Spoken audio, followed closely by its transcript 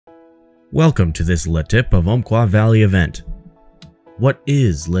Welcome to this LeTip of Umpqua Valley event. What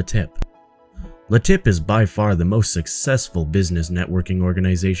is LeTip? LeTip is by far the most successful business networking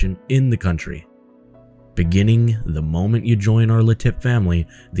organization in the country. Beginning the moment you join our LeTip family,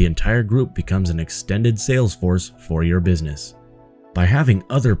 the entire group becomes an extended sales force for your business. By having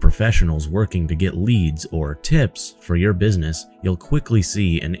other professionals working to get leads or tips for your business, you'll quickly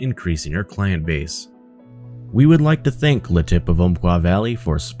see an increase in your client base. We would like to thank LeTip of Umpqua Valley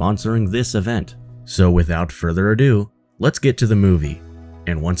for sponsoring this event. So without further ado, let's get to the movie.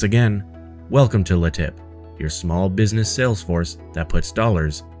 And once again, welcome to LeTip, your small business sales force that puts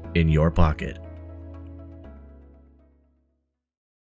dollars in your pocket.